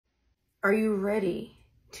Are you ready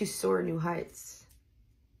to soar new heights?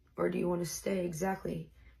 Or do you want to stay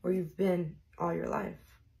exactly where you've been all your life?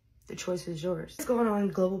 The choice is yours. What's going on,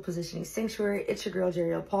 Global Positioning Sanctuary? It's your girl,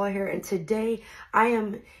 Jeriel Paul here. And today I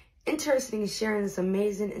am interested in sharing this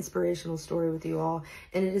amazing inspirational story with you all.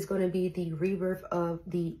 And it is going to be the rebirth of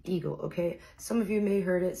the eagle, okay? Some of you may have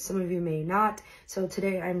heard it, some of you may not. So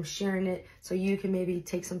today I'm sharing it so you can maybe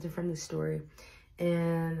take something from this story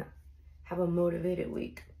and have a motivated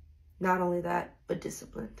week. Not only that, but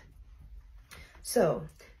disciplined. So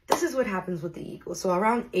this is what happens with the eagle. So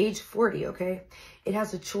around age 40, okay, it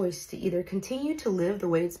has a choice to either continue to live the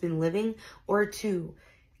way it's been living or to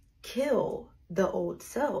kill the old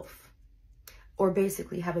self, or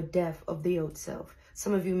basically have a death of the old self.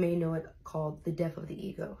 Some of you may know it called the death of the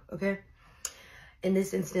ego, okay? In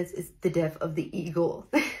this instance, it's the death of the eagle.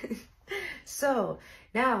 So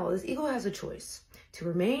now this eagle has a choice to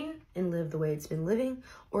remain and live the way it's been living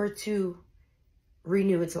or to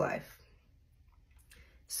renew its life.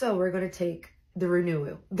 So we're going to take the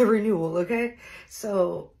renewal, okay?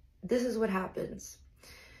 So this is what happens.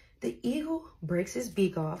 The eagle breaks his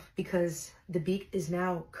beak off because the beak is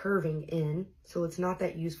now curving in, so it's not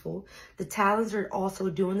that useful. The talons are also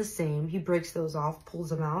doing the same. He breaks those off, pulls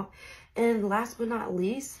them out. And last but not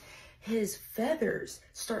least, his feathers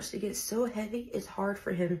starts to get so heavy, it's hard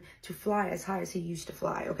for him to fly as high as he used to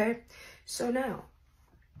fly, okay? So now,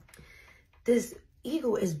 this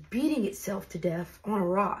eagle is beating itself to death on a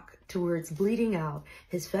rock to where it's bleeding out.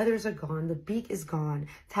 His feathers are gone. The beak is gone.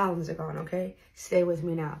 Talons are gone, okay? Stay with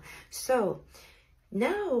me now. So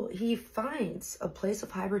now he finds a place of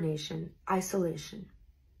hibernation, isolation,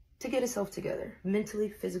 to get himself together, mentally,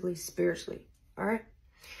 physically, spiritually, all right?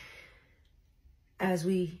 As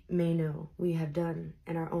we may know, we have done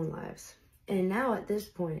in our own lives. And now at this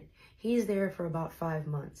point, he's there for about 5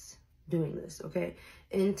 months doing this, okay?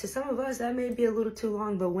 And to some of us, that may be a little too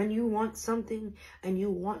long, but when you want something and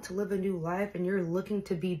you want to live a new life and you're looking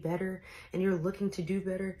to be better and you're looking to do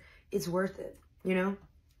better, it's worth it, you know?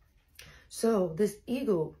 So this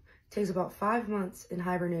eagle takes about 5 months in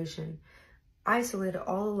hibernation, isolated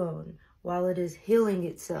all alone, while it is healing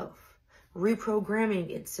itself,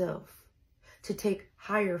 reprogramming itself to take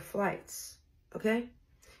higher flights, okay?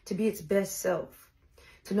 To be its best self,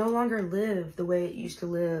 to no longer live the way it used to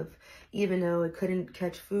live, even though it couldn't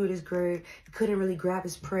catch food as great, it couldn't really grab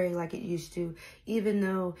its prey like it used to, even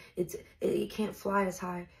though it can't fly as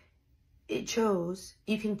high. It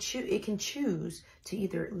can choose to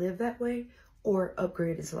either live that way or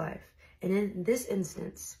upgrade its life. And in this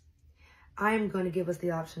instance, I am going to give us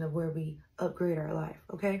the option of where we upgrade our life,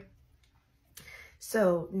 okay?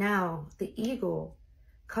 So now the eagle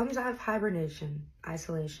comes out of hibernation,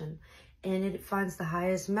 isolation, and it finds the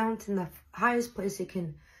highest mountain, the highest place it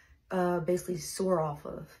can basically soar off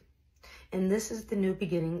of. And this is the new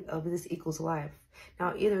beginning of this eagle's life.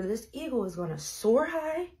 Now, either this eagle is going to soar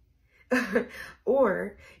high,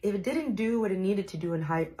 or if it didn't do what it needed to do in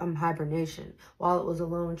hibernation, while it was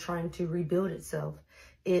alone trying to rebuild itself,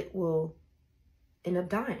 it will end up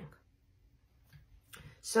dying.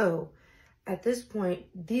 So at this point,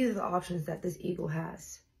 these are the options that this eagle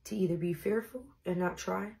has: to either be fearful and not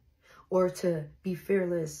try, or to be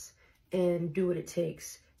fearless and do what it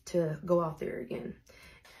takes to go out there again.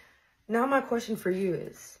 Now, my question for you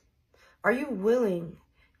is, are you willing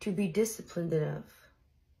to be disciplined enough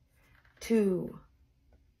to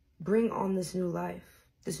bring on this new life,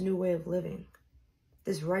 this new way of living,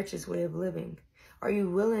 this righteous way of living? Are you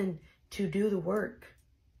willing to do the work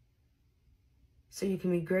so you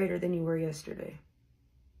can be greater than you were yesterday?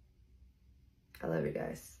 I love you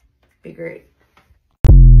guys. Be great.